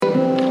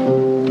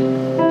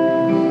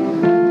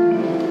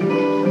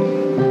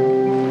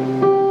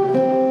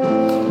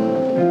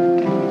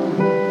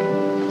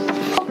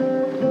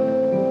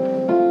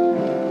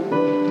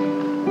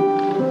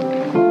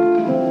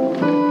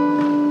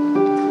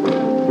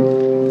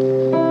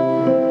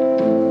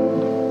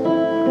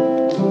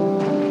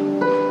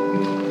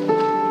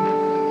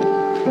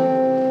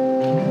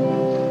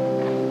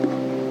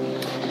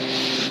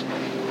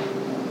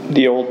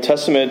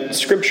Testament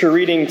scripture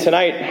reading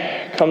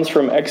tonight comes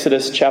from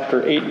Exodus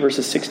chapter 8,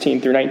 verses 16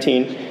 through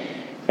 19,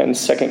 and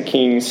 2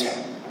 Kings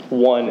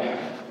 1,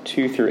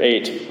 2 through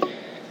 8.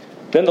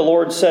 Then the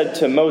Lord said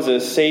to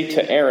Moses, "Say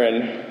to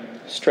Aaron,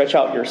 stretch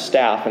out your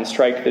staff and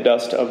strike the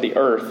dust of the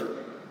earth,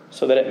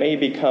 so that it may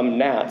become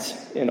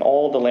gnats in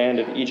all the land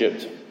of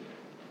Egypt."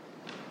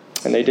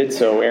 And they did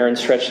so. Aaron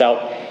stretched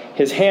out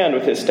his hand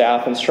with his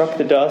staff and struck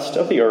the dust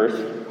of the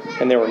earth,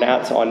 and there were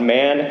gnats on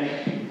man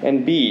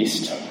and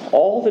beast.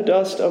 All the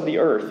dust of the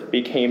earth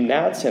became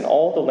gnats in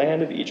all the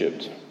land of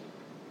Egypt.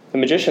 The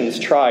magicians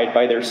tried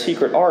by their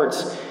secret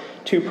arts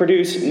to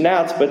produce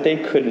gnats, but they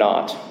could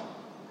not.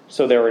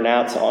 So there were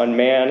gnats on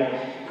man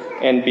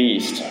and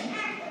beast.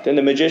 Then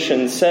the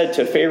magicians said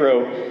to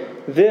Pharaoh,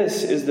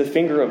 "This is the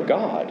finger of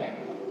God."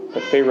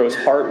 But Pharaoh's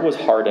heart was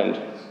hardened,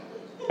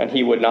 and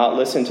he would not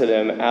listen to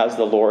them as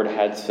the Lord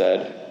had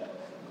said.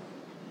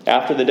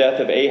 After the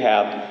death of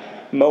Ahab,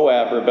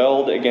 Moab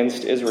rebelled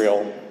against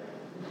Israel.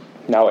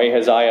 Now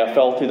Ahaziah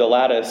fell through the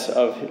lattice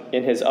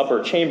in his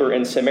upper chamber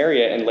in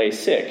Samaria and lay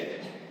sick.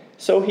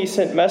 So he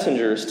sent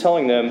messengers,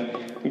 telling them,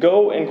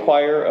 "Go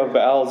inquire of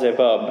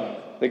Baal-zebub,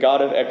 the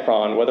god of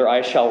Ekron, whether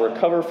I shall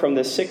recover from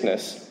this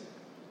sickness."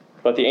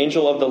 But the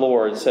angel of the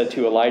Lord said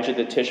to Elijah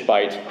the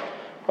Tishbite,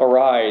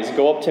 "Arise,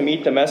 go up to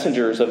meet the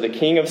messengers of the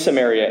king of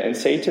Samaria, and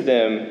say to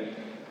them,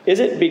 Is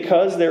it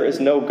because there is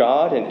no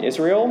God in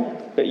Israel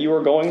that you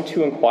are going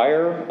to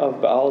inquire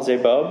of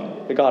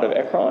Baal-zebub, the god of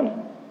Ekron?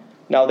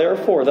 Now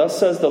therefore, thus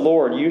says the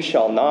Lord, you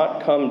shall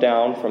not come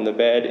down from the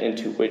bed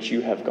into which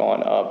you have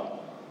gone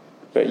up,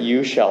 but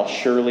you shall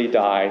surely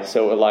die."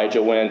 So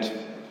Elijah went.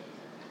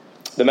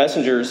 The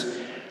messengers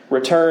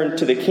returned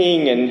to the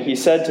king, and he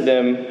said to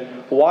them,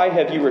 "Why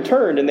have you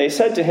returned?" And they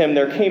said to him,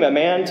 "There came a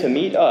man to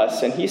meet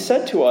us, and he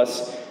said to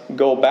us,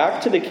 Go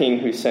back to the king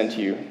who sent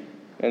you,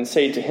 and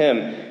say to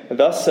him,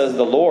 Thus says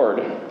the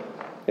Lord,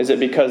 Is it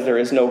because there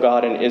is no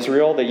God in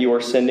Israel that you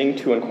are sending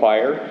to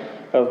inquire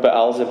of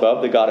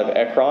Baal-zebub, the god of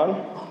Ekron?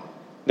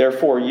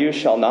 Therefore you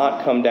shall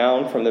not come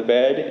down from the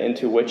bed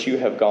into which you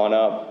have gone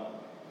up,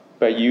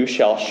 but you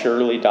shall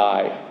surely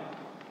die."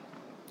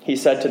 He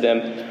said to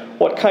them,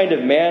 "What kind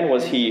of man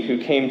was he who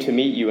came to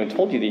meet you and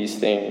told you these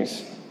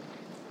things?"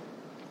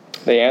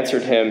 They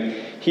answered him,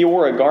 "He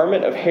wore a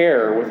garment of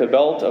hair with a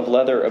belt of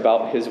leather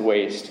about his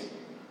waist."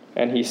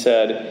 And he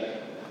said,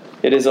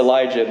 "It is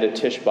Elijah the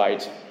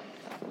Tishbite."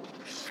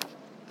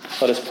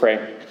 Let us pray.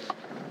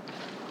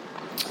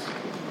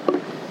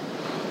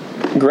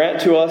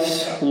 Grant to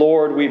us,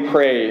 Lord, we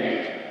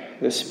pray,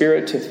 the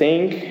spirit to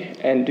think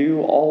and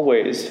do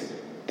always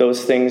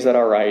those things that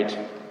are right,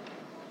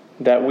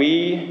 that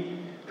we,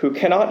 who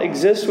cannot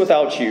exist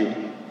without you,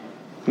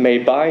 may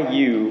by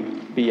you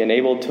be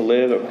enabled to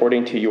live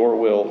according to your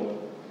will.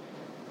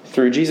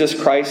 Through Jesus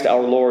Christ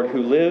our Lord,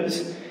 who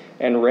lives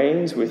and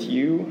reigns with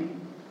you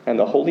and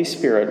the Holy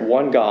Spirit,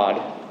 one God,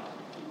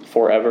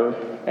 forever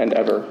and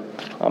ever.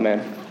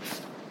 Amen.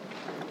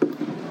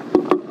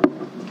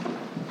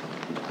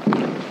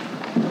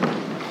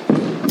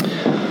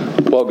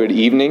 Well, good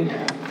evening.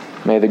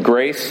 May the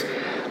grace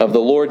of the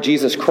Lord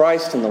Jesus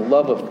Christ and the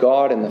love of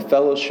God and the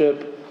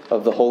fellowship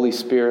of the Holy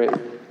Spirit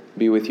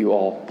be with you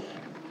all.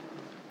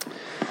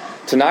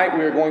 Tonight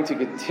we are going to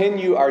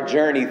continue our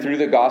journey through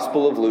the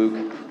Gospel of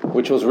Luke,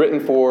 which was written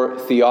for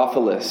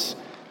Theophilus,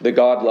 the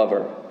God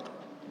lover.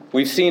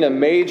 We've seen a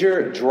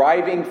major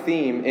driving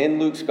theme in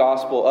Luke's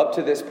Gospel up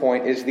to this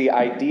point is the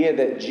idea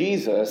that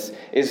Jesus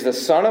is the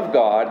Son of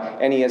God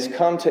and he has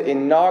come to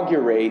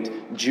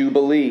inaugurate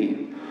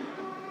Jubilee.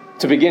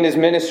 To begin his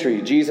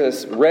ministry,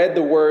 Jesus read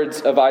the words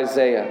of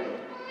Isaiah.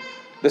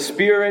 "The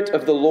Spirit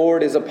of the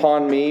Lord is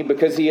upon me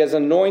because he has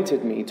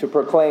anointed me to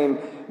proclaim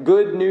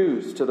good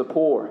news to the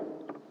poor.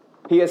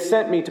 He has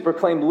sent me to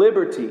proclaim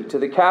liberty to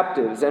the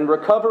captives and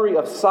recovery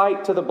of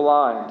sight to the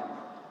blind,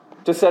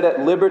 to set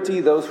at liberty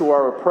those who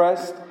are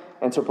oppressed,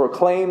 and to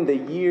proclaim the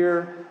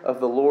year of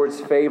the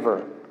Lord's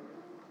favor."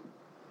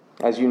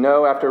 As you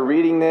know, after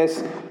reading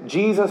this,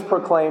 Jesus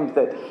proclaimed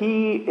that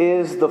he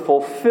is the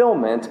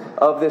fulfillment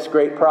of this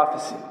great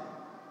prophecy.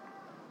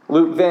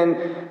 Luke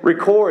then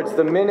records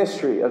the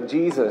ministry of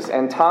Jesus,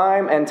 and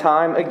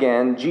time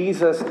again,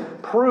 Jesus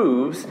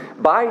proves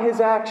by his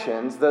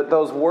actions that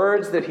those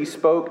words that he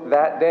spoke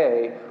that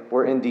day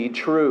were indeed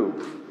true.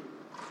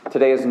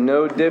 Today is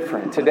no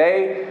different.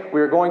 Today, we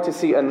are going to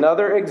see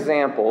another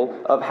example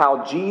of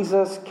how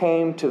Jesus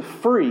came to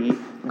free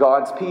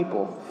God's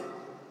people.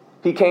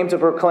 He came to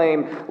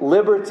proclaim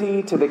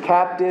liberty to the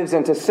captives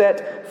and to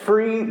set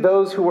free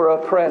those who were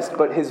oppressed,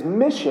 but his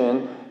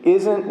mission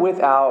isn't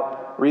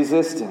without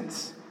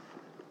resistance.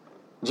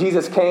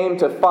 Jesus came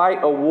to fight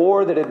a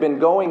war that had been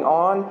going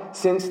on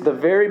since the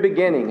very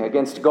beginning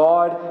against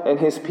God and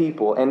his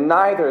people, and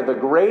neither the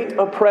great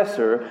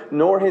oppressor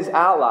nor his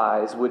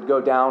allies would go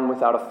down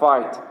without a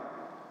fight.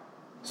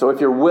 So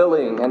if you're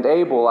willing and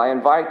able, I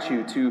invite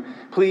you to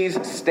please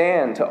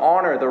stand to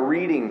honor the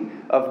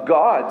reading of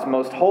God's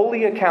most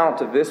holy account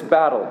of this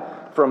battle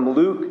from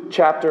Luke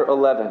chapter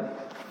 11.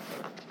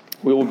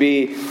 We will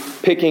be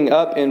picking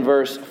up in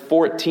verse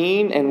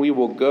 14, and we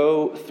will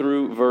go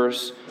through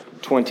verse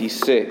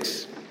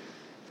 26.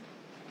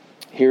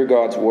 Hear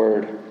God's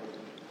word.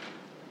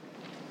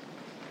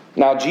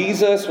 Now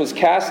Jesus was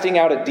casting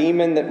out a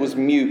demon that was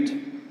mute.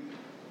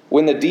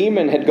 When the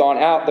demon had gone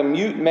out, the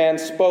mute man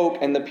spoke,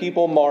 and the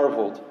people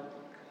marveled.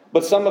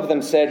 But some of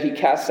them said, he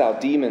casts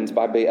out demons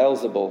by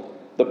Beelzebul,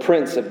 the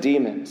prince of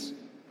demons.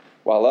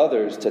 While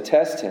others, to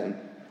test him,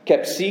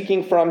 kept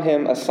seeking from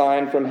him a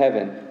sign from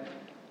heaven.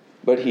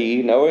 But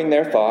he, knowing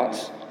their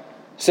thoughts,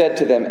 said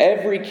to them,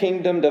 every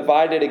kingdom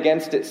divided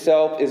against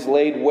itself is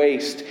laid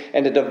waste,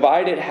 and a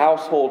divided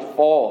household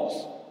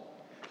falls.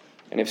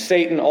 And if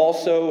Satan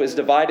also is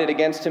divided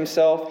against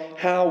himself,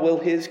 how will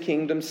his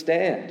kingdom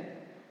stand?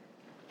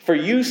 For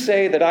you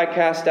say that I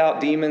cast out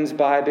demons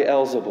by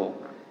Beelzebul.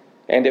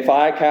 And if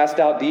I cast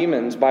out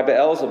demons by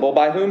Beelzebul,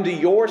 by whom do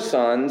your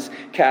sons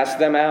cast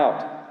them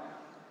out?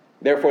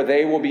 Therefore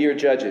they will be your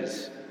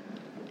judges.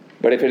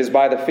 But if it is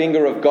by the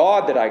finger of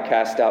God that I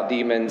cast out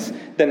demons,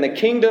 then the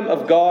kingdom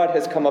of God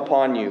has come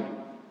upon you.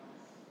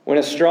 When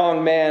a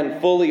strong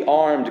man, fully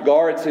armed,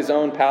 guards his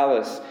own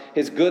palace,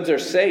 his goods are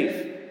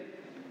safe.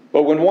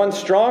 But when one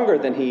stronger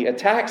than he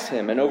attacks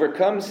him and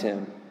overcomes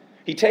him,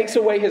 he takes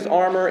away his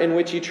armor in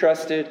which he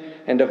trusted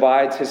and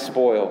divides his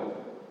spoil.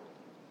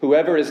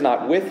 Whoever is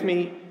not with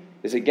me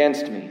is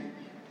against me,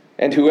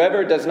 and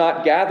whoever does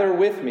not gather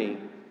with me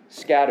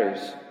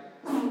scatters.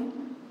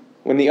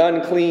 When the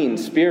unclean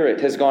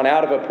spirit has gone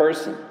out of a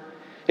person,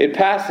 it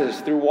passes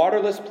through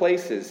waterless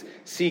places,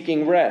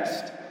 seeking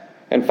rest.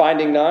 And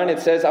finding none, it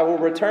says, I will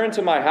return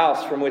to my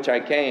house from which I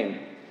came.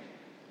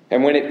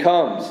 And when it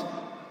comes,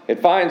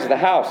 it finds the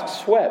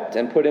house swept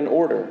and put in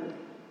order.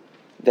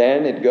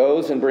 Then it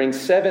goes and brings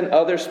 7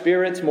 other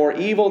spirits more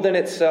evil than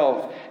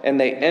itself, and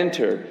they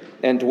enter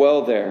and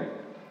dwell there.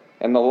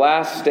 And the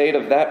last state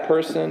of that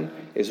person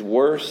is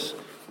worse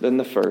than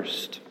the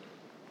first.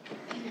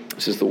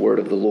 This is the word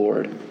of the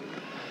Lord.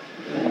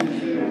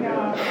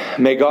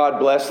 May God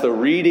bless the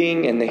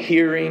reading and the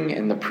hearing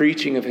and the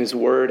preaching of his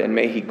word, and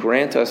may he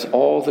grant us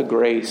all the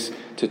grace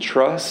to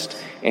trust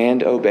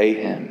and obey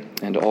him.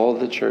 And all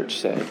the church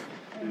said,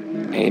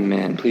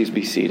 Amen. Please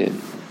be seated.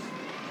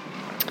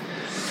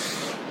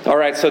 All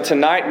right, so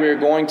tonight we are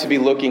going to be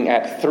looking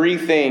at 3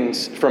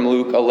 things from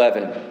Luke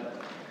 11.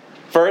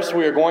 First,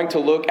 we are going to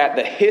look at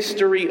the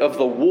history of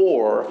the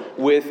war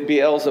with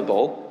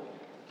Beelzebul.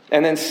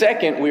 And then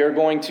second, we are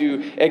going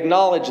to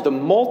acknowledge the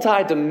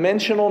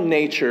multidimensional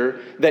nature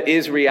that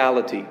is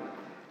reality.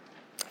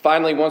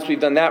 Finally, once we've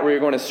done that, we are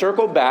going to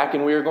circle back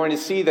and we are going to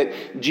see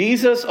that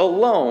Jesus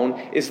alone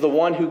is the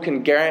one who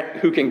can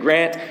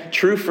grant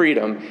true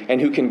freedom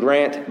and who can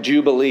grant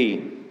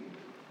jubilee.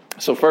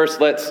 So first,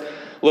 let's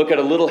look at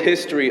a little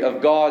history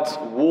of God's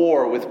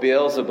war with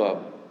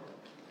Beelzebub.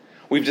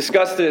 We've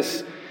discussed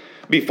this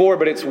before,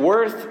 but it's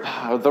worth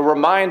the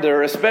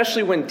reminder,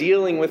 especially when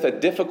dealing with a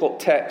difficult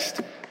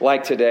text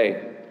like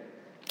today.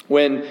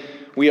 When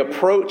we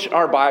approach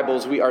our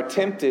Bibles, we are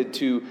tempted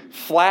to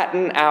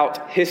flatten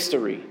out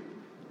history.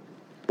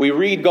 We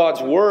read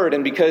God's word,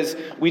 and because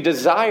we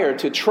desire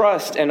to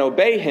trust and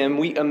obey him,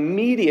 we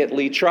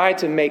immediately try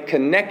to make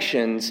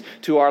connections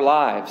to our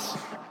lives.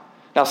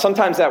 Now,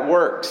 sometimes that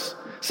works.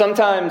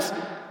 Sometimes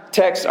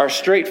texts are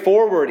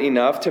straightforward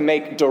enough to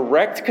make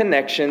direct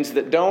connections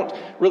that don't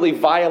really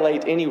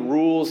violate any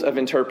rules of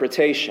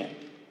interpretation.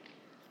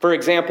 For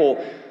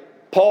example,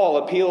 Paul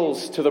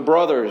appeals to the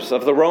brothers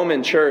of the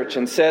Roman church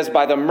and says,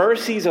 by the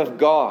mercies of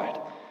God,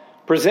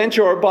 present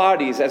your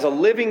bodies as a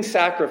living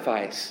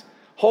sacrifice,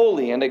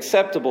 holy and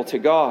acceptable to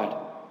God.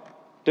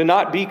 Do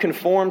not be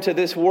conformed to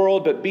this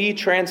world, but be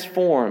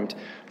transformed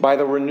by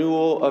the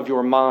renewal of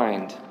your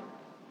mind.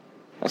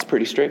 That's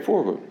pretty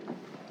straightforward.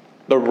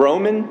 The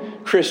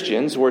Roman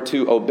Christians were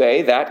to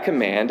obey that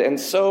command, and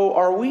so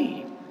are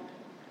we.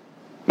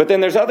 But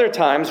then there's other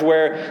times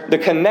where the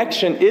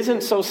connection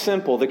isn't so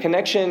simple. The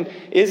connection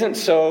isn't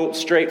so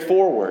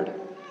straightforward.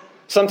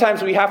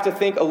 Sometimes we have to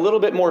think a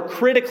little bit more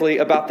critically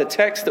about the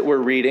text that we're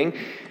reading,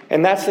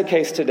 and that's the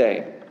case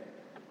today.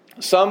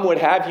 Some would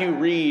have you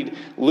read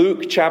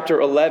Luke chapter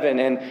 11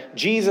 and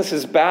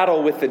Jesus'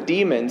 battle with the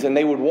demons, and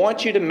they would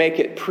want you to make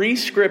it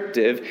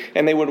prescriptive,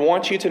 and they would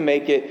want you to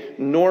make it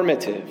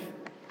normative.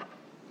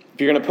 If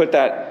you're going to put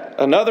that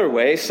another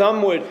way,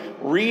 some would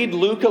read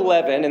Luke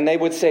 11 and they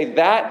would say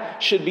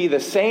that should be the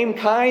same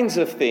kinds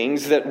of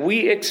things that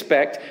we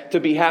expect to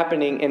be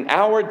happening in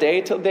our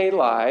day-to-day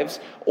lives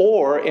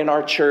or in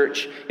our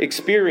church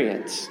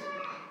experience.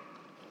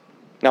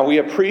 Now, we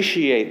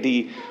appreciate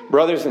the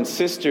brothers and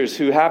sisters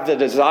who have the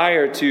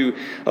desire to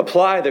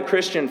apply the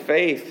Christian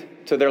faith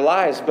to their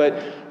lives,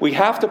 but we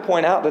have to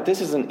point out that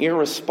this is an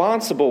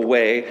irresponsible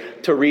way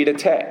to read a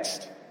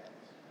text.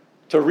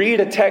 To read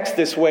a text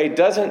this way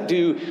doesn't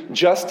do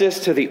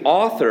justice to the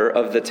author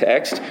of the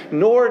text,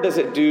 nor does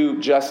it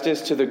do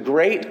justice to the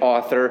great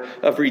author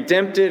of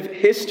redemptive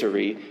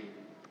history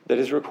that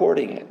is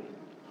recording it.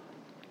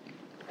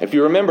 If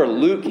you remember,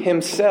 Luke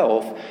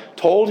himself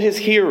told his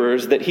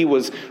hearers that he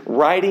was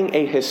writing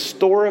a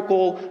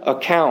historical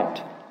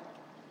account.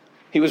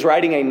 He was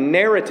writing a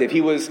narrative.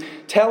 He was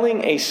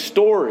telling a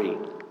story.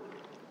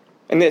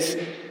 And this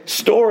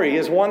story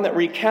is one that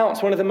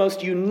recounts one of the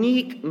most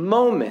unique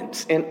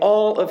moments in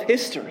all of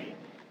history.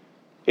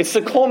 It's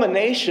the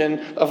culmination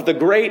of the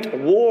great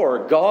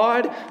war,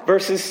 God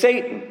versus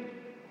Satan.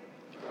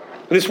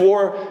 This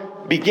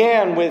war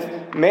began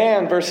with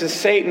man versus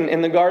Satan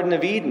in the Garden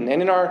of Eden.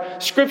 And in our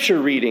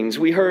scripture readings,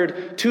 we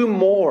heard two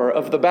more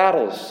of the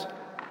battles.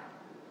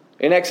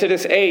 In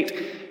Exodus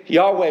 8,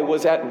 Yahweh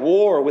was at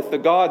war with the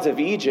gods of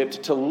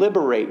Egypt to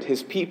liberate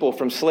his people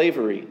from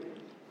slavery.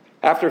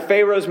 After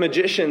Pharaoh's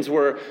magicians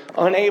were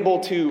unable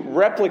to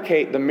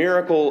replicate the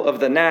miracle of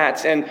the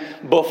gnats, and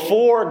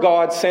before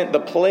God sent the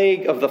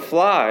plague of the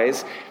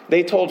flies,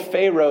 they told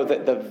Pharaoh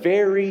that the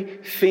very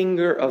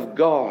finger of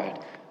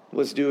God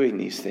was doing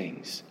these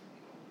things.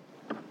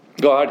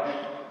 God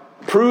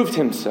proved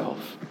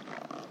himself.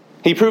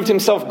 He proved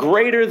himself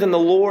greater than the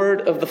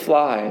Lord of the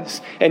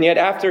flies. And yet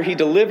after he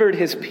delivered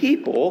his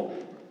people,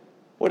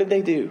 what did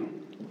they do?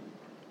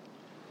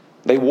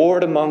 They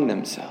warred among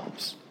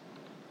themselves.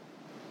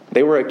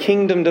 They were a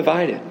kingdom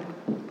divided.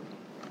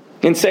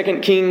 In 2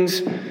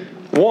 Kings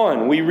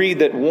 1, we read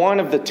that one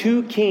of the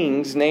two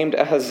kings named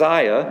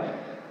Ahaziah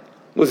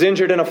was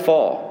injured in a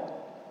fall.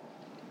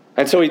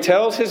 And so he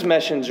tells his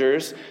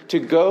messengers to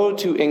go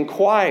to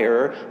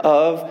inquire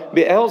of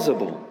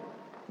Beelzebul,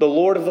 the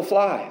Lord of the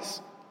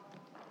flies.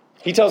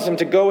 He tells them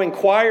to go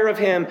inquire of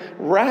him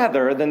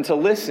rather than to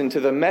listen to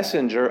the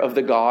messenger of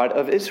the God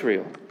of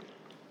Israel.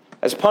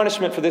 As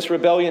punishment for this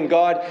rebellion,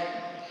 God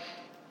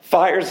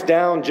fires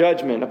down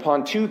judgment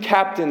upon 2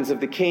 captains of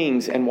the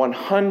kings and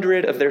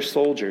 100 of their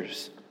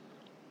soldiers.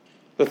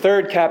 The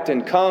third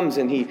captain comes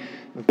and he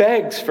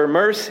begs for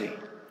mercy,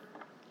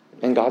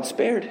 and God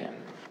spared him.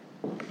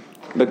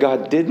 But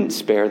God didn't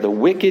spare the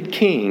wicked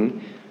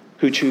king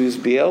who chose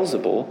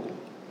Beelzebul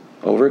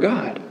over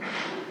God.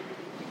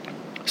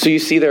 So you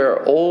see, there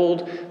are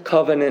old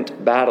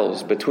covenant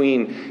battles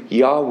between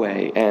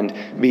Yahweh and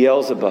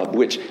Beelzebub,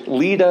 which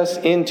lead us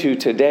into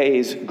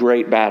today's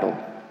great battle.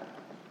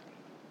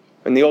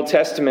 In the Old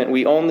Testament,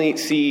 we only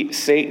see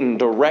Satan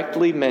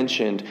directly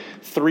mentioned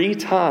 3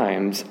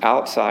 times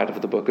outside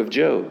of the book of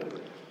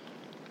Job.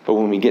 But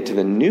when we get to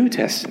the New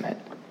Testament,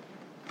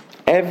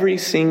 every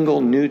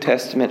single New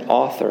Testament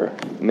author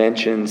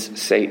mentions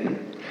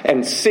Satan.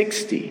 And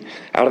 60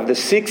 out of the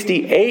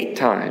 68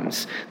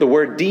 times the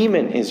word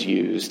demon is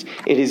used,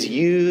 it is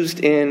used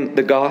in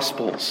the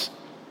Gospels.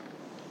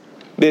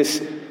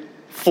 This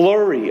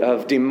flurry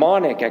of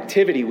demonic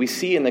activity we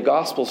see in the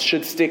Gospels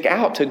should stick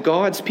out to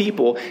God's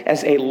people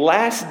as a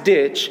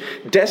last-ditch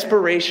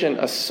desperation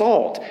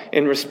assault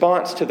in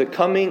response to the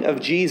coming of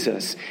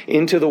Jesus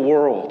into the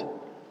world.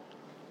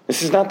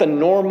 This is not the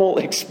normal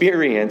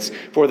experience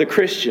for the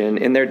Christian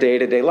in their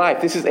day-to-day life.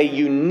 This is a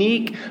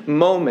unique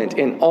moment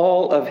in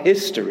all of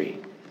history.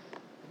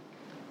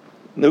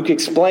 Luke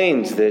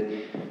explains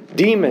that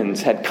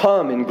demons had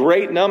come in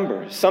great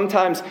numbers,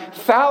 sometimes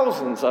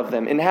thousands of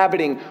them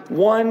inhabiting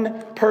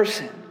one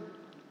person.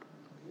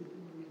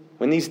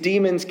 When these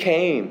demons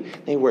came,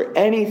 they were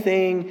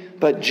anything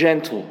but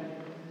gentle.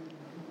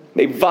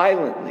 They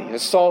violently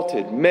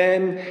assaulted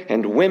men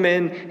and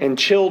women and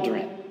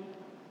children.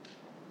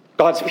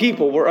 God's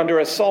people were under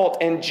assault,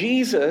 and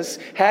Jesus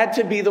had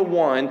to be the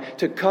one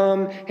to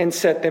come and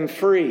set them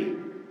free.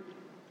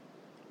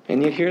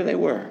 And yet here they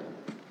were.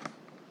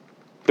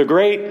 The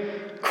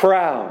great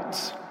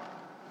crowds.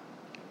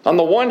 On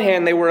the one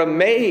hand, they were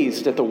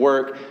amazed at the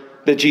work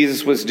that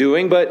Jesus was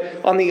doing, but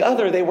on the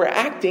other, they were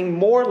acting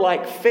more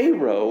like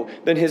Pharaoh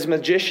than his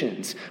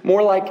magicians,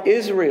 more like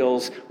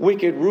Israel's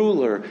wicked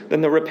ruler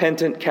than the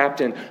repentant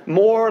captain,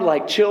 more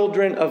like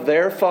children of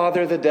their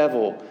father the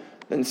devil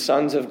than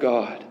sons of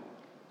God.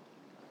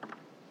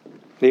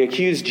 They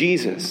accused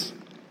Jesus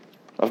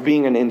of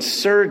being an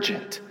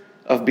insurgent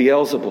of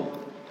Beelzebul,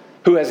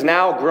 who has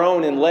now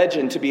grown in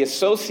legend to be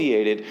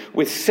associated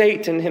with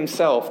Satan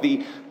himself,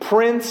 the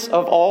prince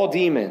of all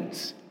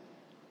demons.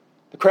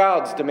 The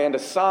crowds demand a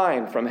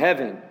sign from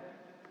heaven,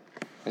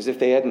 as if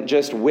they hadn't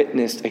just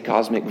witnessed a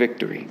cosmic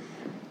victory.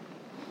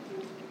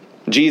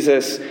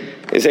 Jesus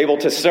is able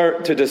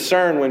to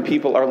discern when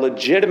people are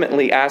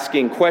legitimately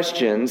asking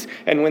questions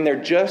and when they're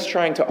just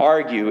trying to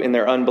argue in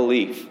their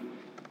unbelief.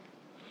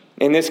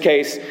 In this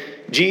case,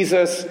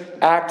 Jesus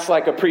acts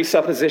like a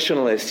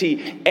presuppositionalist.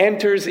 He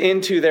enters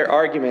into their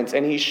arguments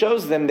and he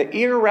shows them the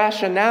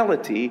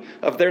irrationality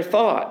of their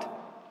thought.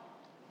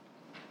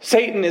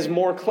 Satan is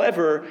more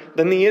clever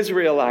than the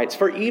Israelites,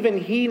 for even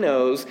he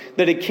knows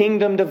that a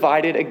kingdom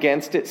divided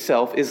against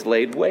itself is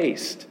laid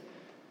waste.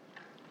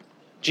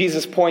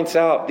 Jesus points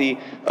out the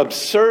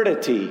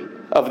absurdity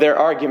of their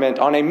argument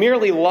on a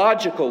merely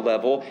logical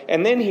level,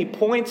 and then he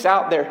points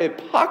out their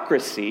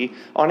hypocrisy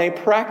on a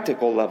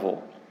practical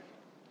level.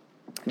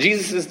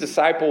 Jesus'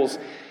 disciples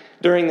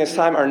during this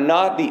time are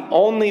not the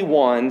only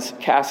ones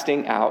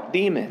casting out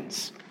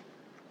demons.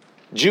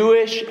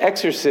 Jewish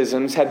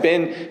exorcisms had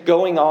been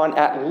going on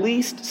at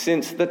least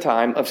since the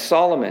time of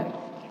Solomon.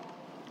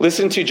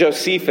 Listen to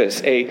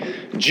Josephus, a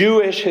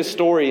Jewish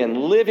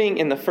historian living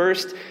in the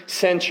first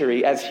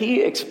century, as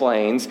he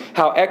explains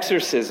how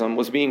exorcism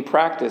was being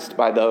practiced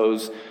by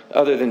those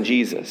other than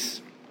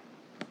Jesus.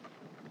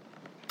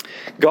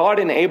 God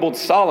enabled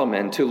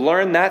Solomon to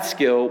learn that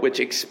skill which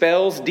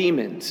expels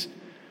demons,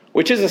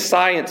 which is a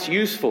science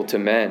useful to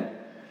men.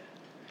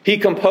 He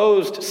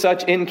composed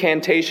such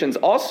incantations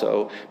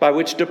also by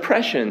which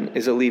depression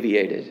is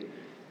alleviated.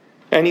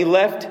 And he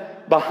left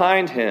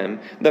behind him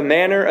the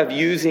manner of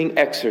using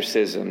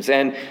exorcisms.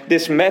 And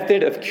this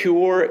method of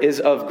cure is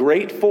of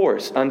great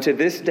force unto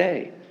this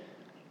day.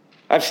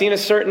 I've seen a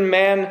certain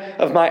man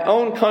of my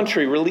own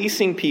country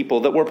releasing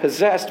people that were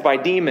possessed by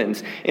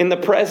demons in the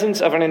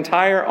presence of an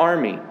entire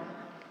army.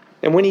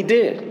 And when he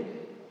did,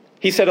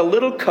 he set a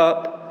little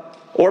cup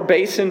or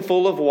basin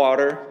full of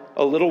water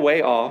a little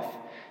way off,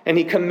 and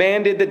he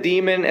commanded the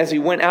demon as he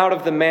went out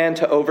of the man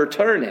to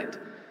overturn it,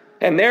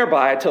 and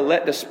thereby to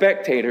let the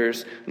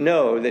spectators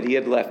know that he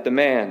had left the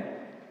man.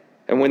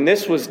 And when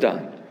this was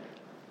done,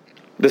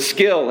 the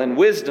skill and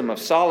wisdom of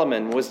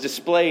Solomon was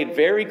displayed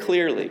very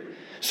clearly,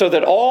 so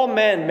that all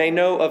men may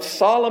know of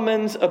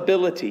Solomon's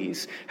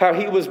abilities, how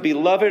he was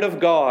beloved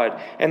of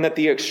God, and that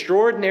the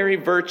extraordinary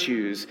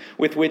virtues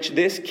with which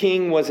this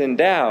king was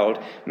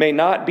endowed may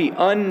not be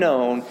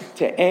unknown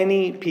to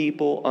any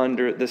people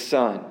under the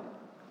sun.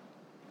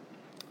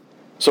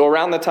 So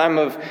around the time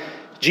of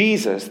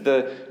Jesus,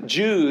 the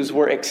Jews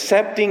were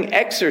accepting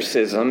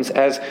exorcisms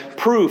as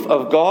proof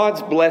of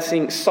God's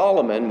blessing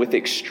Solomon with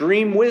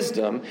extreme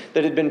wisdom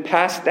that had been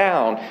passed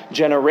down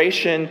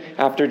generation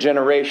after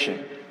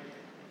generation.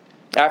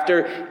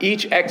 After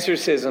each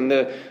exorcism,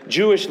 the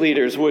Jewish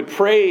leaders would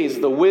praise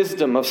the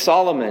wisdom of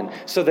Solomon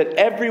so that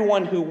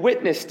everyone who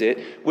witnessed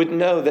it would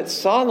know that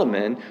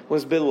Solomon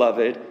was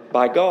beloved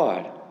by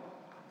God.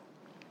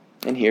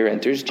 And here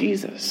enters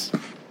Jesus,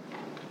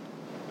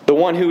 the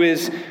one who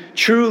is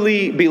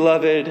truly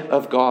beloved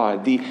of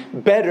God, the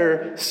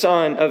better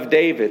son of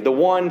David, the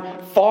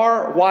one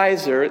far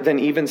wiser than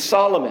even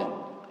Solomon.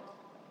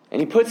 And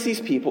he puts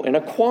these people in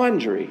a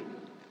quandary.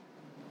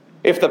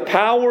 If the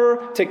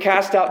power to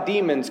cast out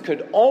demons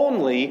could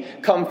only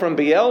come from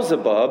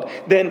Beelzebub,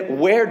 then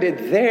where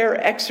did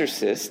their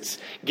exorcists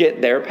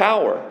get their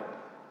power?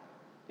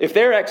 If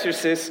their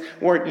exorcists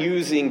weren't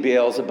using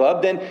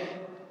Beelzebub, then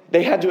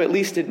they had to at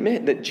least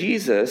admit that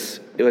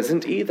Jesus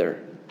wasn't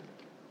either.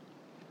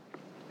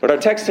 But our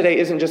text today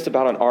isn't just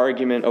about an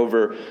argument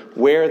over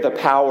where the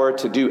power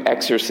to do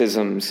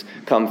exorcisms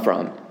come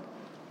from.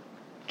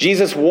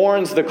 Jesus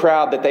warns the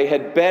crowd that they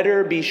had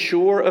better be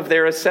sure of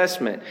their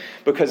assessment,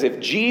 because if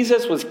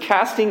Jesus was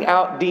casting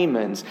out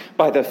demons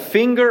by the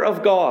finger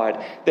of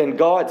God, then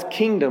God's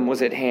kingdom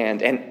was at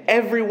hand, and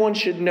everyone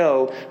should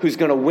know who's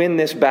going to win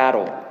this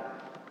battle.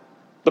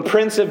 The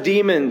prince of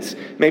demons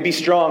may be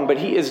strong, but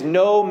he is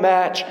no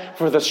match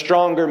for the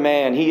stronger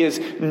man. He is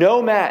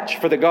no match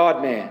for the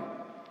God-man.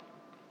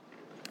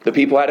 The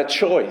people had a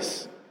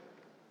choice.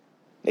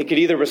 They could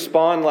either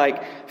respond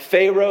like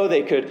Pharaoh,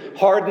 they could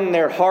harden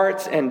their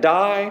hearts and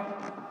die,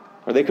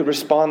 or they could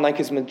respond like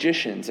his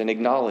magicians and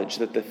acknowledge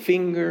that the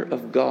finger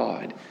of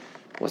God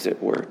was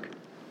at work.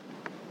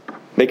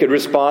 They could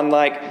respond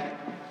like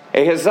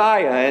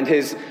Ahaziah and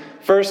his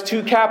first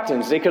two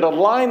captains. They could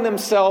align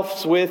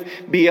themselves with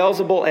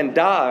Beelzebul and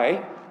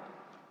die,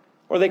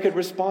 or they could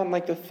respond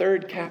like the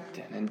third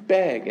captain and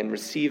beg and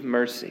receive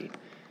mercy.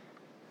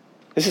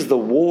 This is the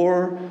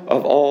war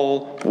of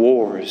all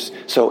wars,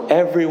 so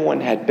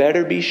everyone had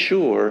better be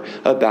sure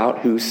about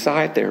whose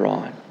side they're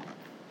on.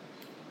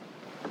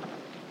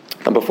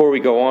 And before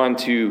we go on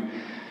to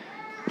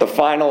the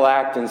final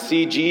act and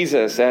see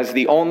Jesus as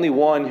the only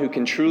one who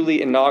can truly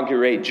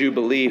inaugurate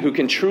Jubilee, who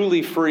can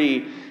truly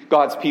free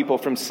God's people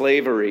from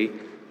slavery,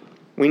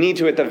 we need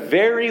to at the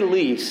very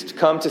least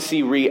come to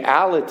see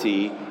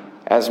reality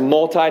as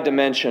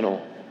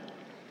multidimensional.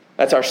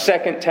 That's our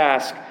second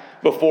task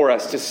before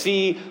us, to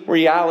see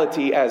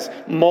reality as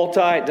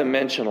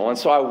multidimensional. And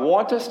so I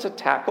want us to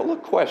tackle a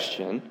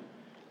question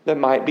that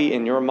might be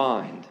in your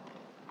mind.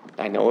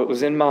 I know it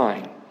was in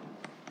mine.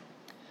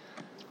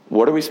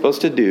 What are we supposed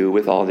to do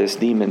with all this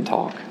demon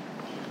talk?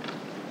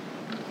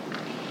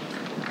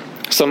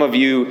 Some of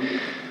you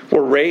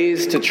were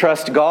raised to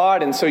trust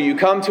God, and so you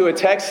come to a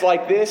text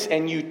like this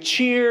and you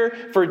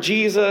cheer for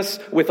Jesus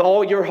with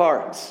all your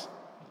hearts.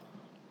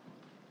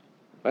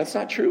 That's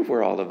not true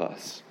for all of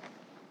us.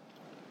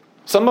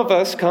 Some of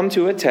us come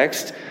to a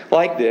text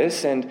like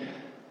this and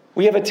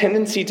we have a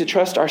tendency to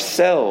trust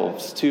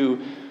ourselves,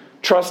 to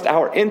trust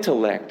our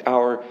intellect,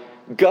 our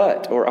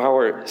gut, or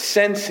our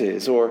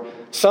senses, or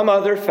some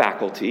other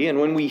faculty. And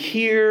when we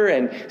hear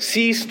and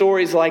see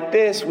stories like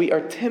this, we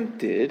are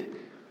tempted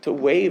to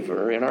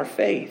waver in our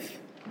faith.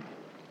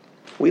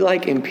 We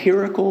like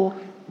empirical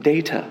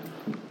data.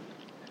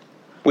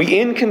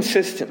 We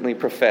inconsistently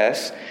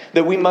profess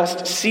that we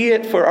must see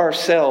it for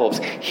ourselves,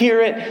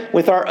 hear it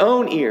with our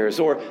own ears,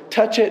 or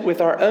touch it with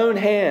our own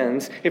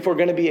hands if we're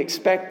going to be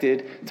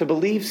expected to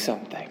believe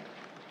something.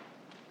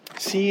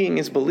 Seeing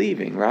is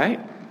believing, right?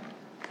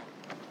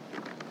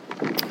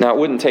 Now, it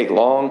wouldn't take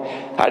long,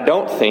 I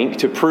don't think,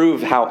 to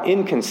prove how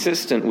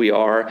inconsistent we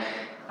are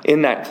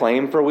in that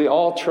claim, for we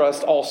all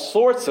trust all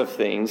sorts of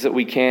things that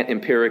we can't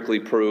empirically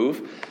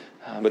prove,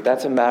 but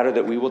that's a matter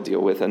that we will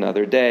deal with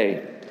another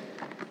day.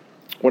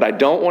 What I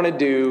don't want to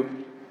do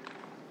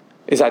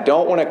is I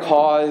don't want to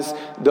cause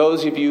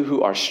those of you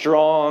who are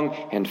strong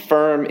and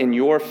firm in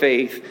your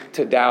faith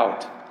to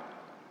doubt.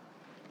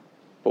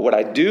 But what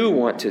I do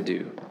want to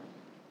do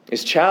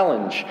is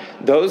challenge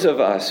those of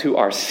us who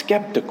are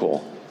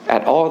skeptical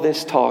at all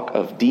this talk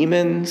of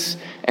demons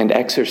and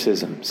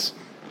exorcisms.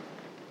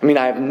 I mean,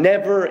 I have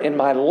never in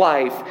my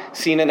life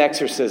seen an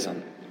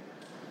exorcism.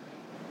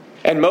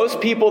 And most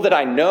people that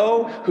I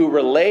know who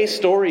relay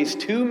stories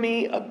to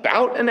me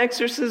about an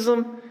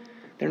exorcism,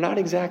 they're not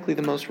exactly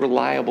the most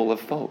reliable of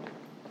folk.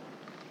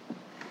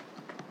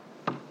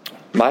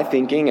 My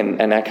thinking,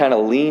 and I kind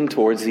of lean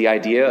towards the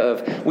idea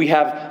of we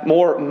have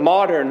more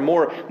modern,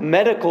 more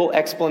medical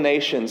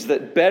explanations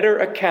that better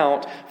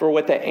account for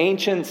what the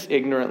ancients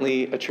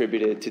ignorantly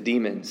attributed to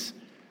demons.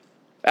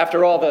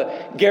 After all, the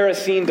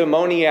Gerasene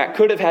demoniac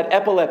could have had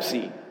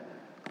epilepsy.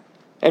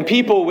 And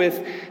people with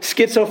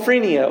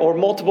schizophrenia or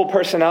multiple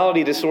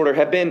personality disorder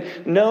have been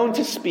known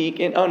to speak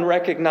in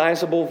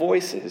unrecognizable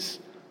voices.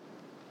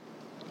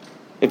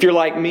 If you're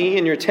like me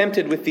and you're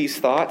tempted with these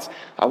thoughts,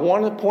 I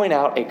want to point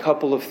out a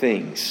couple of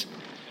things.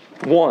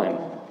 One,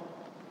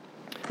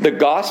 the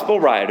gospel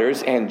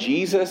writers and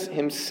Jesus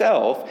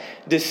himself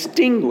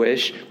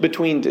distinguish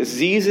between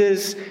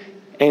diseases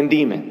and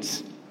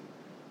demons.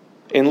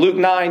 In Luke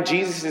 9,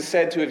 Jesus is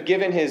said to have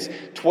given his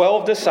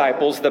 12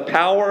 disciples the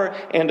power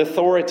and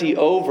authority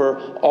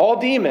over all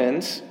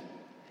demons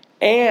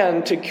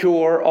and to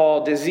cure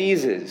all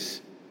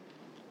diseases.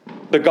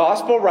 The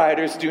gospel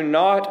writers do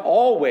not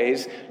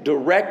always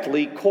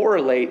directly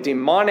correlate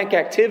demonic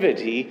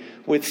activity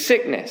with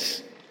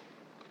sickness.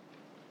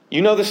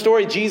 You know the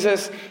story.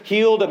 Jesus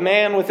healed a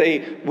man with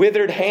a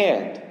withered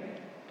hand.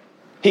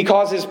 He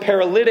causes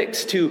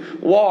paralytics to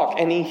walk,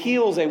 and he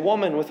heals a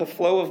woman with a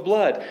flow of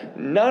blood,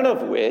 none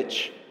of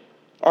which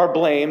are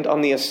blamed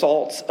on the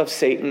assaults of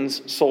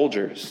Satan's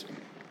soldiers.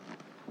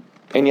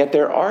 And yet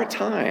there are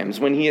times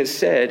when he is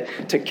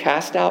said to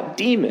cast out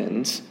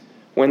demons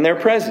when they're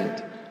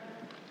present.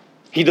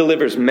 He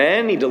delivers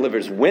men, he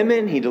delivers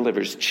women, he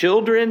delivers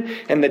children,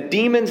 and the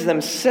demons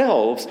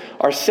themselves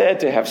are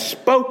said to have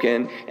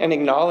spoken and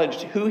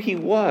acknowledged who he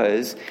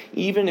was,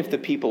 even if the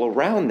people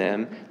around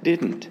them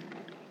didn't.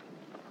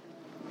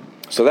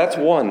 So that's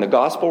one. The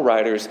gospel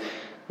writers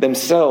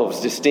themselves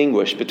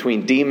distinguish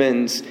between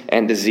demons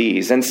and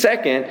disease. And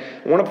second,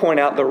 I want to point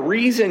out the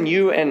reason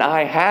you and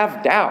I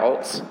have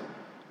doubts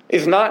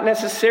is not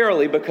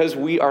necessarily because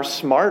we are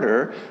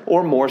smarter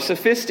or more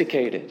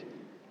sophisticated.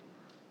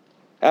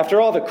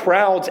 After all, the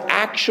crowds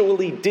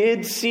actually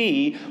did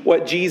see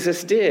what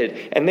Jesus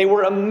did, and they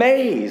were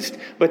amazed,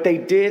 but they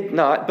did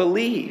not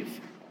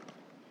believe.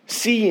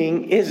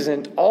 Seeing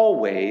isn't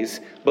always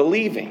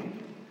believing.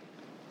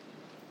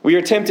 We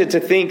are tempted to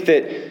think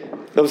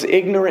that those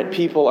ignorant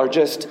people are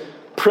just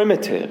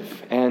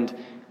primitive and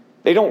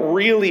they don't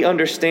really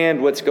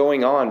understand what's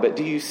going on. But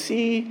do you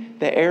see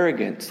the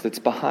arrogance that's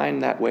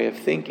behind that way of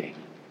thinking?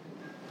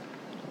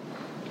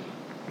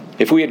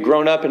 If we had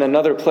grown up in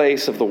another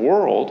place of the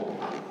world,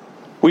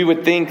 we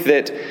would think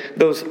that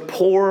those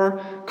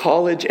poor,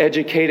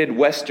 college-educated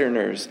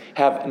Westerners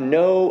have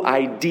no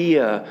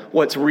idea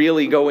what's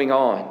really going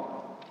on.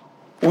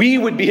 We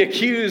would be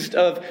accused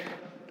of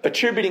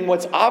attributing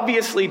what's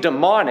obviously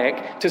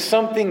demonic to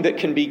something that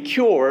can be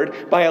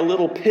cured by a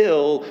little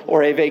pill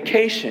or a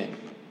vacation.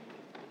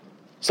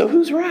 So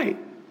who's right?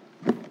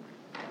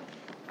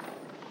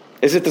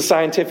 Is it the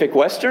scientific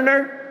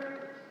Westerner?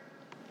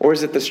 Or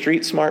is it the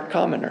street-smart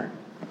commoner?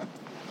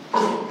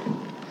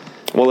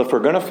 Well, if we're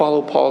going to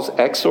follow Paul's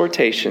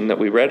exhortation that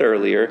we read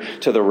earlier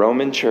to the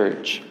Roman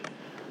church,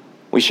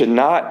 we should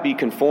not be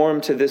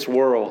conformed to this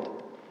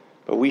world,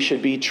 but we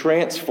should be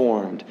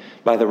transformed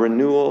by the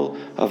renewal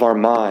of our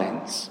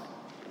minds.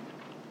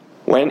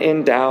 When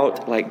in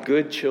doubt, like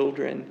good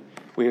children,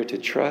 we are to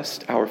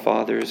trust our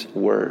Father's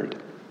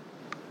word.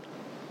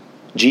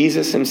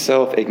 Jesus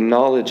himself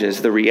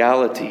acknowledges the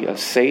reality of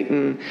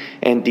Satan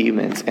and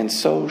demons, and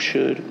so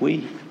should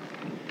we.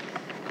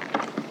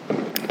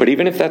 But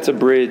even if that's a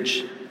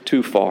bridge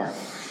too far,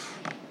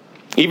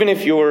 even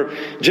if you're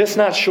just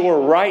not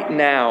sure right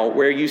now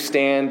where you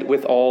stand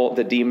with all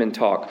the demon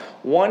talk,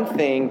 one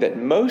thing that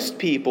most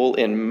people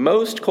in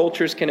most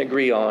cultures can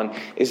agree on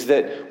is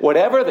that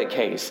whatever the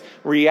case,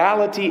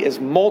 reality is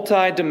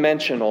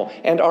multidimensional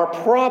and our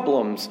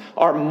problems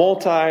are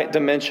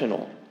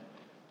multidimensional.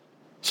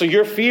 So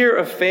your fear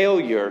of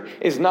failure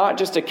is not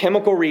just a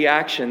chemical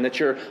reaction that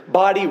your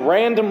body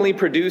randomly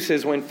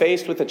produces when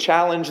faced with a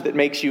challenge that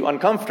makes you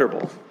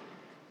uncomfortable.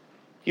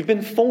 You've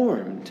been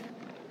formed.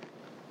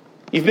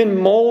 You've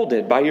been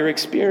molded by your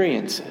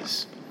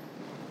experiences.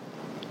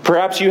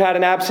 Perhaps you had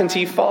an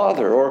absentee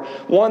father or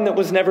one that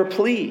was never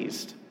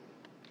pleased.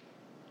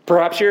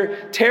 Perhaps you're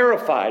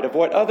terrified of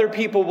what other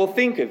people will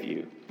think of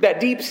you. That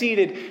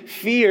deep-seated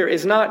fear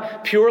is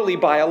not purely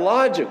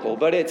biological,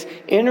 but it's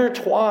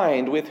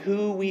intertwined with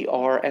who we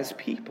are as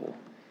people.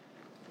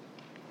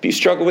 If you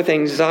struggle with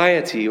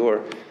anxiety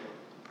or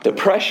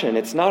depression,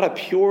 it's not a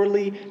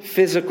purely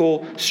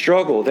physical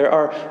struggle. There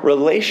are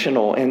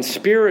relational and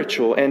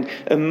spiritual and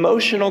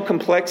emotional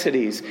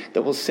complexities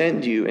that will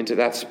send you into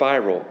that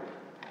spiral.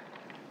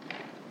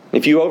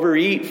 If you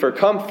overeat for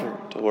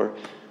comfort or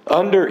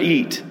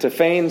undereat to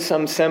feign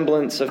some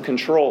semblance of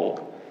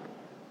control,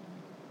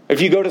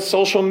 if you go to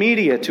social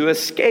media to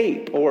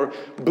escape or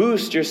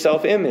boost your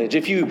self-image,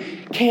 if you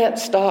can't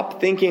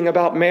stop thinking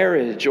about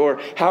marriage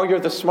or how you're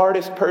the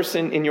smartest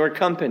person in your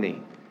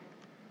company,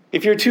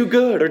 if you're too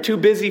good or too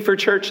busy for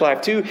church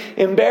life, too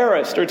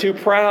embarrassed or too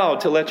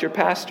proud to let your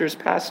pastors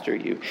pastor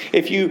you,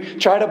 if you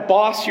try to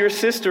boss your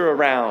sister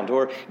around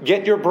or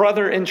get your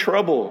brother in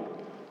trouble,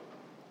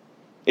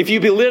 if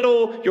you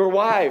belittle your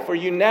wife or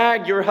you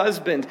nag your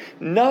husband,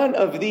 none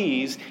of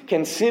these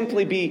can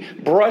simply be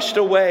brushed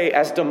away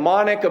as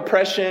demonic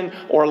oppression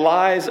or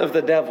lies of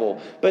the devil,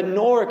 but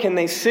nor can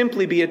they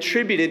simply be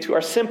attributed to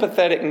our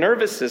sympathetic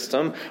nervous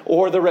system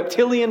or the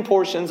reptilian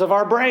portions of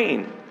our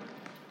brain.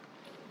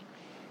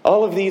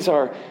 All of these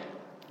are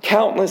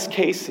countless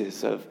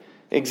cases of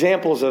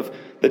examples of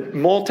the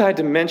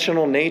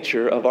multidimensional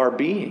nature of our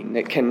being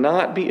that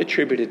cannot be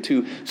attributed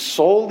to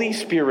solely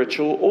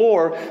spiritual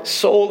or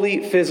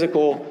solely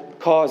physical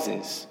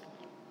causes.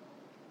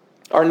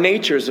 Our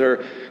natures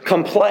are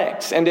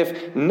complex, and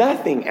if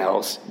nothing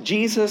else,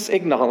 Jesus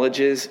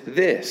acknowledges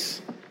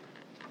this.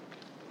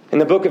 In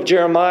the book of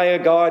Jeremiah,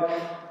 God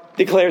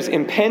declares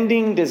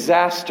impending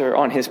disaster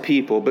on his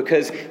people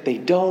because they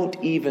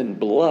don't even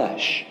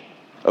blush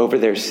over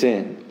their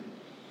sin.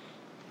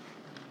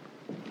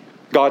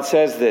 God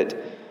says that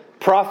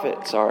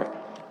prophets are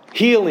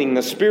healing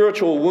the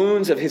spiritual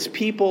wounds of his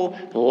people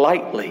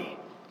lightly.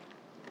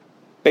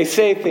 They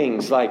say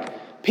things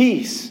like,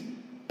 peace,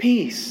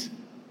 peace,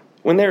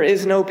 when there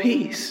is no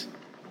peace.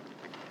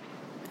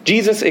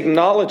 Jesus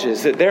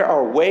acknowledges that there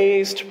are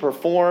ways to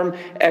perform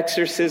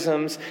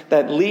exorcisms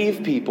that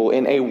leave people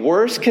in a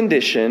worse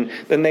condition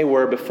than they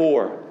were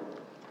before.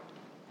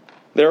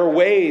 There are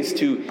ways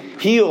to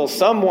heal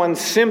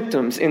someone's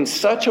symptoms in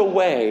such a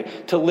way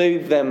to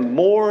leave them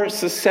more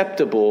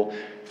susceptible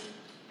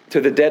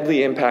to the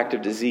deadly impact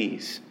of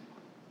disease.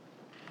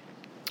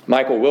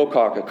 Michael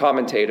Wilcock, a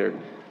commentator,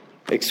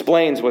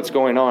 explains what's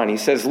going on. He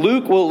says,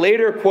 Luke will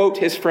later quote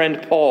his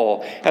friend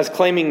Paul as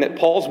claiming that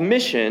Paul's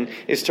mission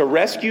is to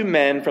rescue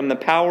men from the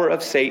power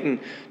of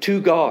Satan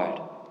to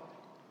God.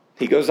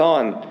 He goes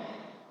on,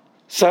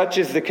 such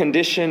is the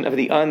condition of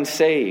the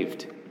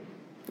unsaved,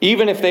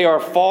 even if they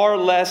are far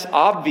less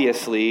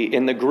obviously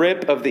in the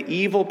grip of the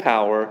evil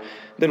power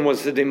than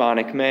was the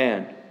demonic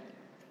man.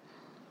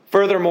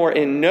 Furthermore,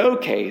 in no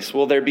case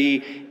will there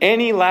be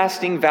any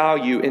lasting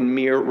value in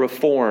mere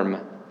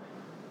reform.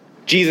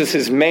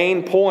 Jesus'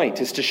 main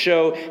point is to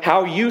show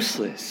how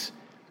useless,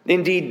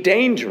 indeed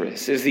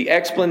dangerous, is the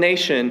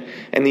explanation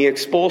and the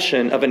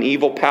expulsion of an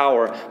evil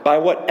power by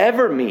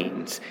whatever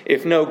means,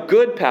 if no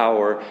good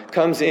power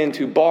comes in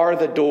to bar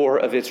the door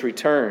of its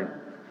return.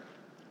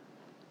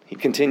 He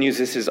continues,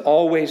 this is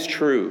always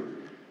true,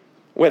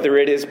 whether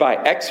it is by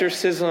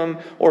exorcism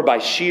or by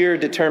sheer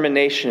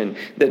determination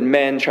that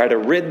men try to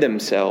rid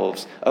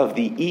themselves of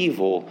the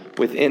evil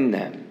within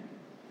them.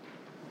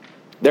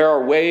 There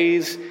are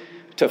ways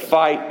to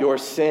fight your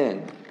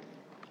sin.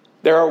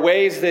 There are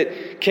ways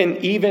that can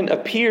even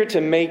appear to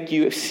make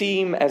you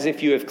seem as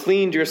if you have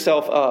cleaned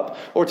yourself up,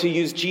 or to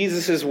use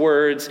Jesus'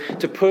 words,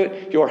 to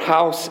put your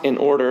house in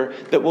order,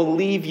 that will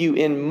leave you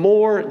in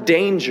more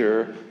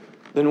danger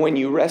than when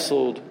you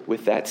wrestled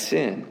with that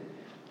sin.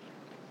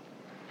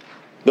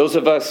 Those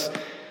of us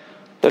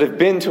that have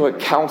been to a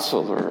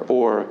counselor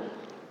or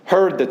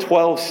heard the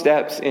 12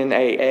 steps in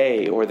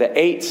AA or the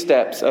 8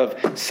 steps of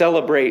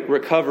Celebrate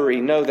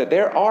Recovery know that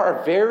there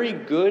are very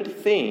good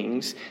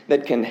things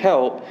that can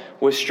help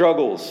with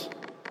struggles.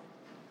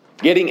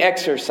 Getting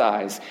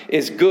exercise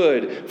is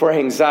good for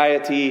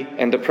anxiety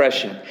and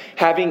depression.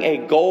 Having a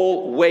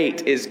goal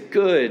weight is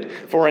good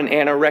for an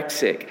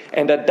anorexic,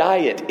 and a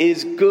diet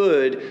is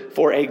good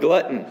for a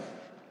glutton.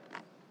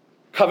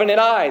 Covenant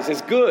eyes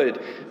is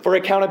good for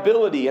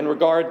accountability in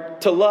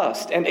regard to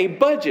lust, and a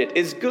budget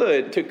is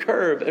good to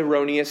curb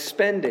erroneous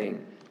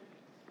spending.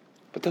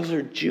 But those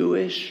are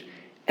Jewish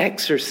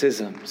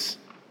exorcisms.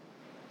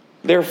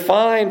 They're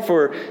fine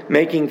for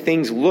making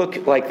things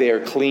look like they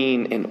are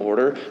clean in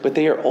order, but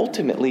they are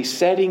ultimately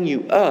setting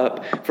you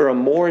up for a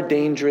more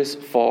dangerous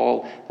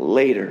fall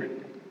later.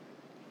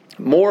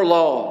 More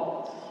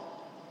law,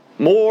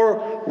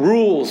 more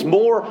rules,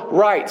 more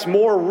rites,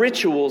 more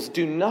rituals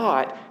do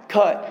not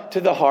cut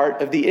to the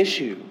heart of the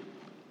issue.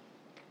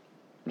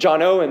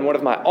 John Owen, one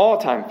of my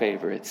all-time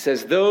favorites,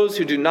 says, those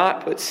who do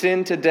not put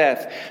sin to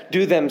death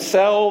do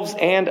themselves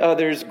and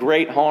others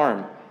great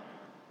harm.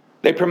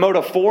 They promote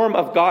a form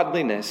of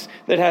godliness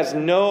that has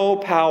no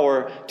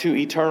power to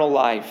eternal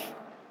life.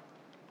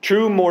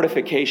 True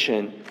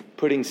mortification,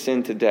 putting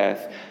sin to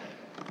death,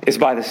 is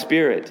by the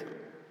Spirit.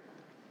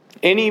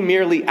 Any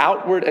merely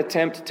outward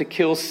attempt to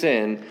kill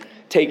sin,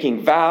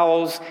 taking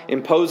vows,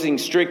 imposing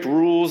strict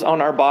rules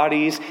on our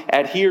bodies,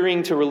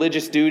 adhering to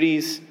religious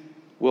duties,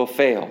 will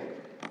fail.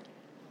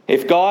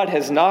 If God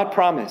has not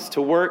promised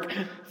to work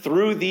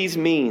through these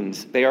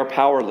means, they are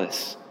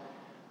powerless.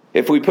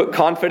 If we put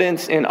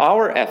confidence in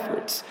our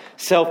efforts,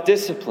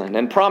 self-discipline,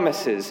 and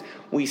promises,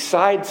 we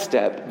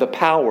sidestep the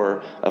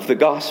power of the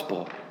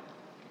gospel.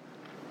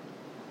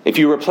 If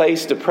you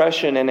replace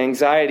depression and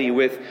anxiety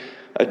with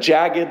a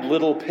jagged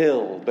little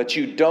pill, but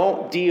you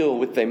don't deal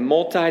with the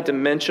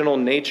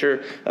multidimensional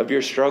nature of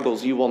your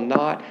struggles, you will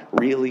not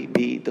really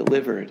be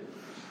delivered.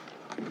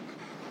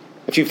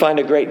 If you find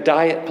a great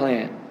diet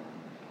plan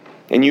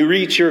and you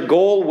reach your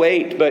goal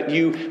weight, but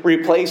you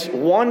replace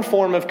one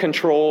form of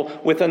control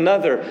with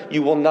another,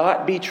 you will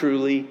not be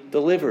truly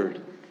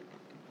delivered.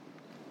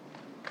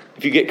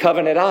 If you get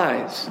covenant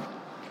eyes,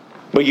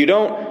 but you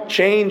don't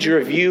change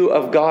your view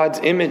of God's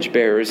image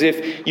bearers,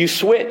 if you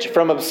switch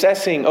from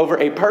obsessing over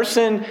a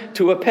person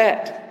to a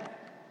pet,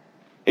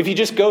 if you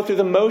just go through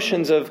the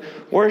motions of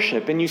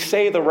worship and you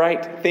say the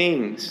right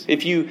things,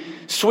 if you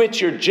switch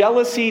your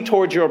jealousy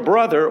towards your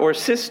brother or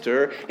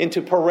sister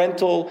into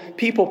parental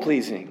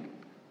people-pleasing,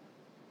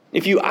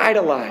 if you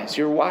idolize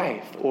your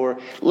wife or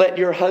let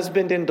your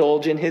husband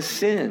indulge in his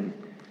sin,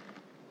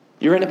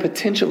 you're in a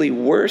potentially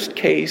worse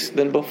case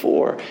than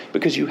before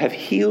because you have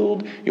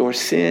healed your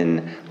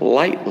sin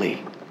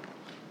lightly.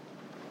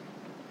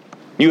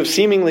 You have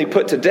seemingly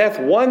put to death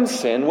one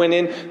sin when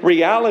in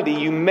reality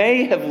you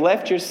may have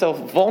left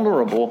yourself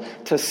vulnerable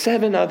to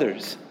 7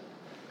 others.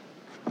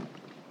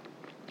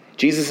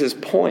 Jesus'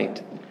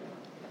 point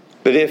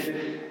that if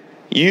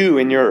you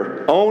in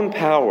your own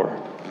power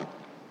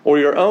or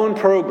your own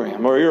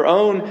program or your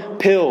own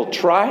pill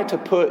try to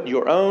put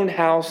your own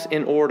house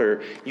in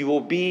order, you will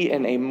be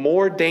in a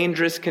more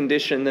dangerous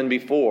condition than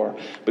before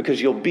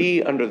because you'll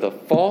be under the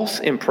false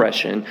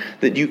impression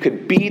that you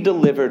could be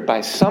delivered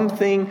by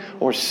something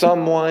or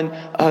someone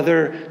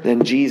other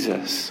than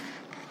Jesus.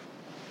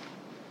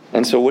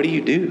 And so what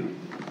do?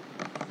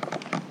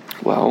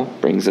 Well,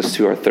 brings us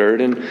to our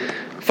third and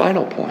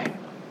final point.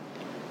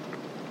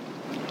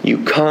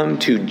 You come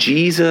to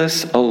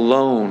Jesus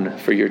alone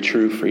for your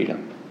true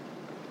freedom,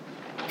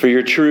 for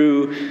your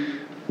true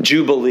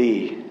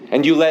jubilee.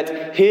 And you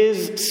let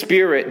His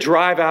Spirit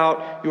drive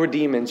out your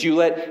demons. You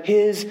let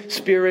His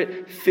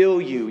Spirit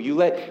fill you. You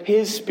let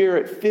His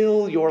Spirit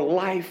fill your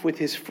life with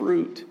His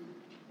fruit.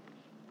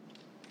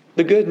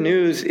 The good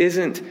news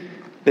isn't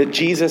that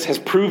Jesus has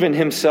proven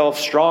Himself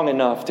strong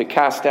enough to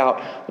cast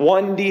out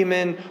 1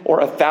 demon or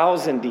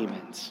 1,000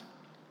 demons.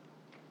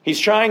 He's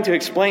trying to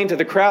explain to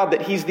the crowd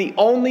that He's the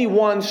only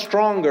one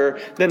stronger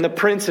than the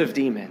prince of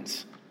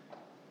demons.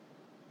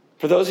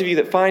 For those of you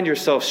that find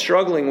yourself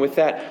struggling with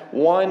that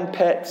one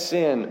pet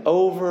sin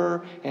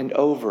over and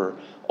over,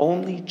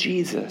 only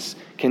Jesus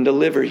can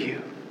deliver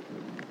you.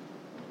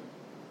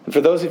 And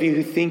for those of you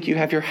who think you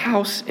have your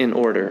house in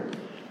order,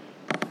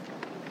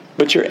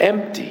 but you're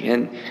empty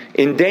and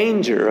in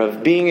danger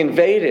of being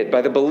invaded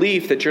by the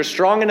belief that you're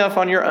strong enough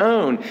on your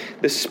own,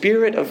 the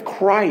Spirit of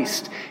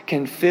Christ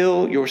can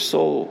fill your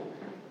soul.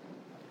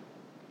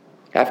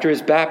 After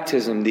His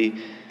baptism, the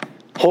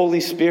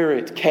Holy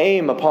Spirit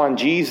came upon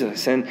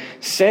Jesus and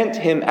sent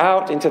Him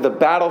out into the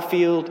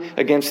battlefield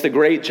against the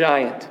great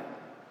giant.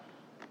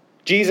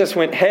 Jesus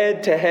went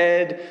head to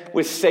head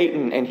with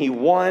Satan and He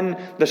won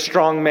the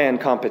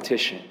strongman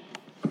competition.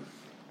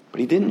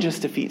 But He didn't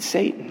just defeat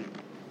Satan.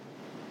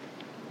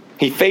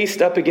 He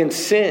faced up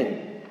against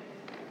sin.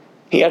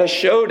 He had a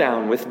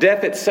showdown with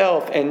death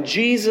itself, and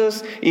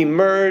Jesus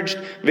emerged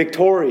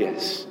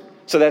victorious.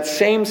 So that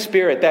same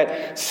Spirit,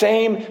 that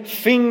same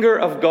finger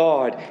of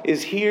God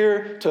is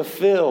here to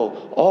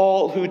fill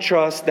all who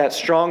trust that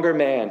stronger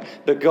man,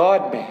 the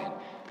God-man,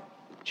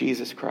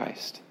 Jesus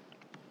Christ.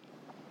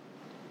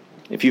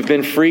 If you've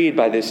been freed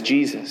by this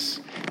Jesus,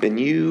 then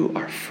you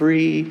are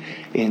free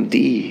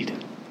indeed.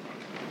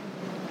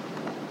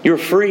 You're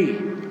free.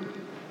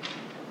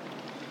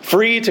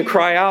 Free to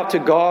cry out to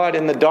God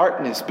in the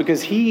darkness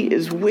because He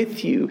is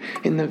with you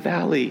in the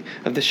valley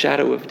of the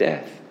shadow of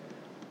death.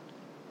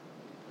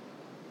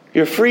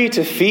 You're free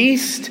to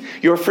feast.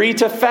 You're free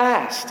to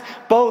fast,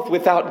 both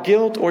without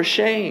guilt or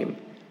shame.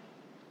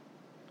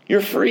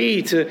 You're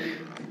free to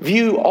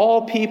view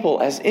all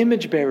people as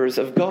image bearers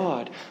of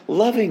God,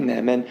 loving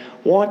them and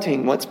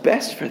wanting what's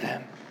best for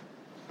them.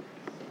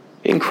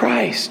 In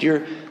Christ,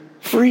 you're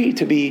free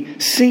to be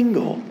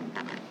single,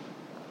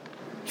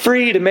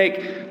 free to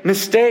make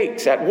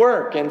mistakes at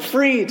work, and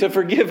free to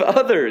forgive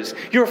others.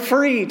 You're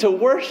free to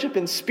worship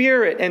in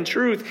spirit and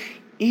truth,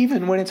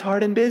 even when it's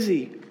hard and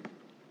busy.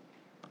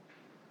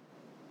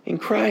 In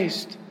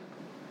Christ,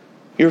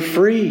 you're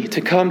free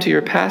to come to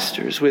your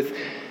pastors with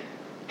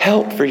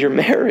help for your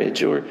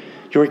marriage or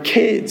your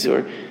kids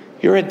or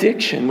your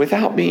addiction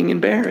without being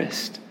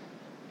embarrassed.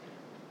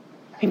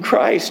 In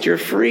Christ, you're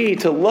free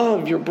to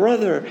love your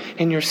brother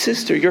and your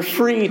sister. You're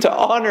free to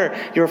honor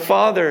your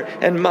father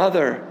and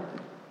mother.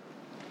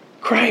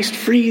 Christ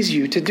frees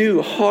you to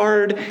do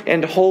hard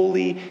and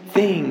holy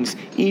things,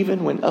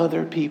 even when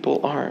other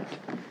people aren't.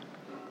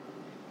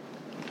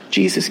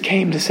 Jesus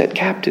came to set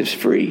captives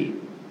free.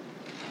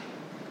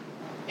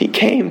 He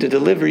came to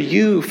deliver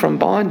you from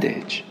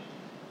bondage.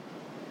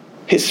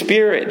 His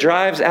Spirit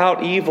drives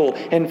out evil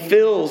and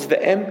fills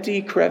the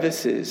empty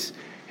crevices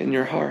in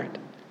your heart.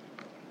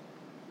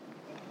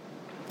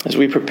 As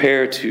we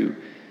prepare to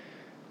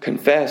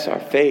confess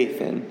our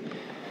faith and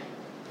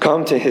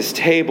come to His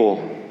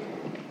table,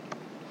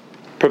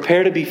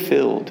 prepare to be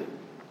filled.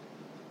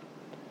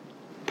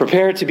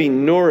 Prepare to be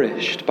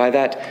nourished by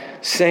that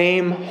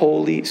same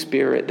Holy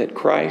Spirit that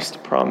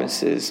Christ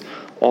promises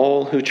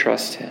all who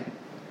trust Him.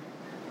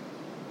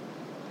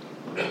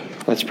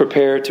 Let's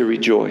prepare to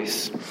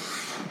rejoice.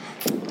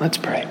 Let's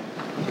pray.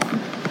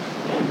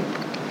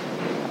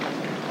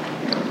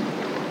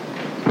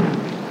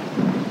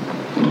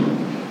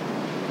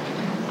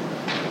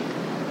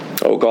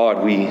 Oh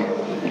God, we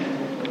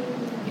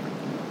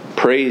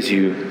praise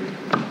you.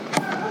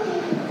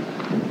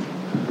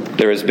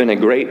 There has been a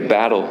great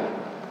battle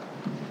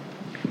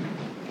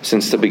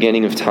since the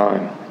beginning of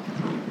time.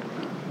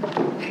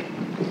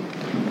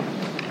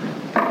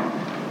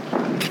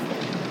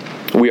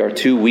 We are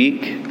too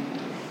weak.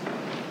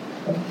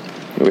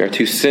 We are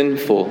too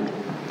sinful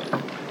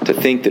to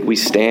think that we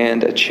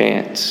stand a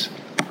chance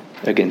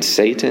against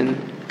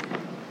Satan,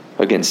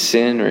 against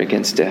sin, or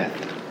against death.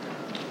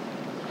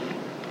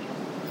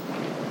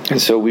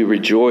 And so we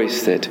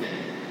rejoice that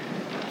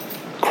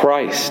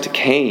Christ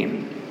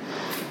came,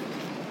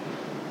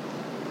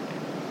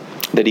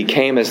 that He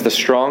came as the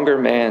stronger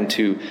man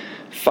to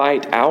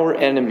fight our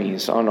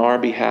enemies on our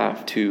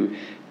behalf, to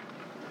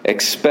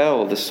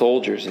expel the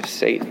soldiers of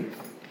Satan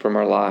from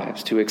our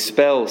lives, to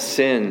expel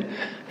sin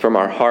from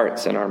our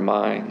hearts and our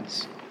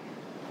minds.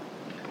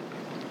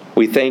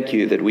 We thank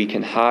you that we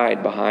can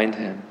hide behind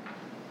Him.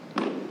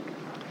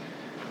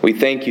 We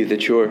thank you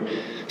that your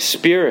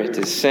Spirit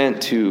is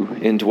sent to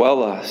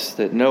indwell us,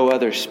 that no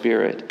other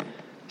spirit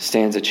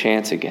stands a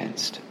chance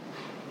against.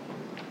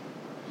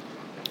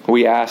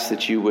 We ask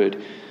that you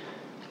would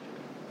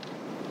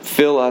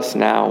fill us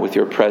now with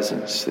your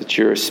presence, that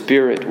your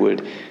Spirit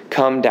would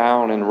come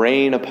down and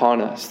reign upon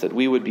us, that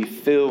we would be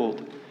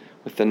filled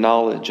with the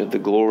knowledge of the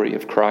glory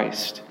of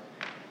Christ,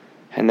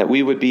 and that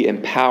we would be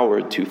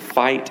empowered to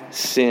fight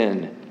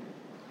sin,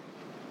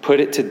 put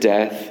it to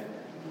death.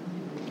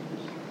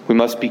 We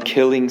must be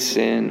killing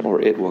sin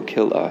or it will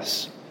kill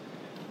us.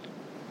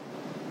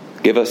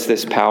 Give us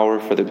this power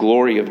for the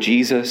glory of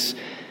Jesus,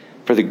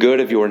 for the good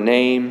of your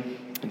name,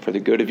 and for the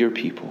good of your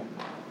people.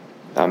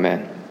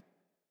 Amen.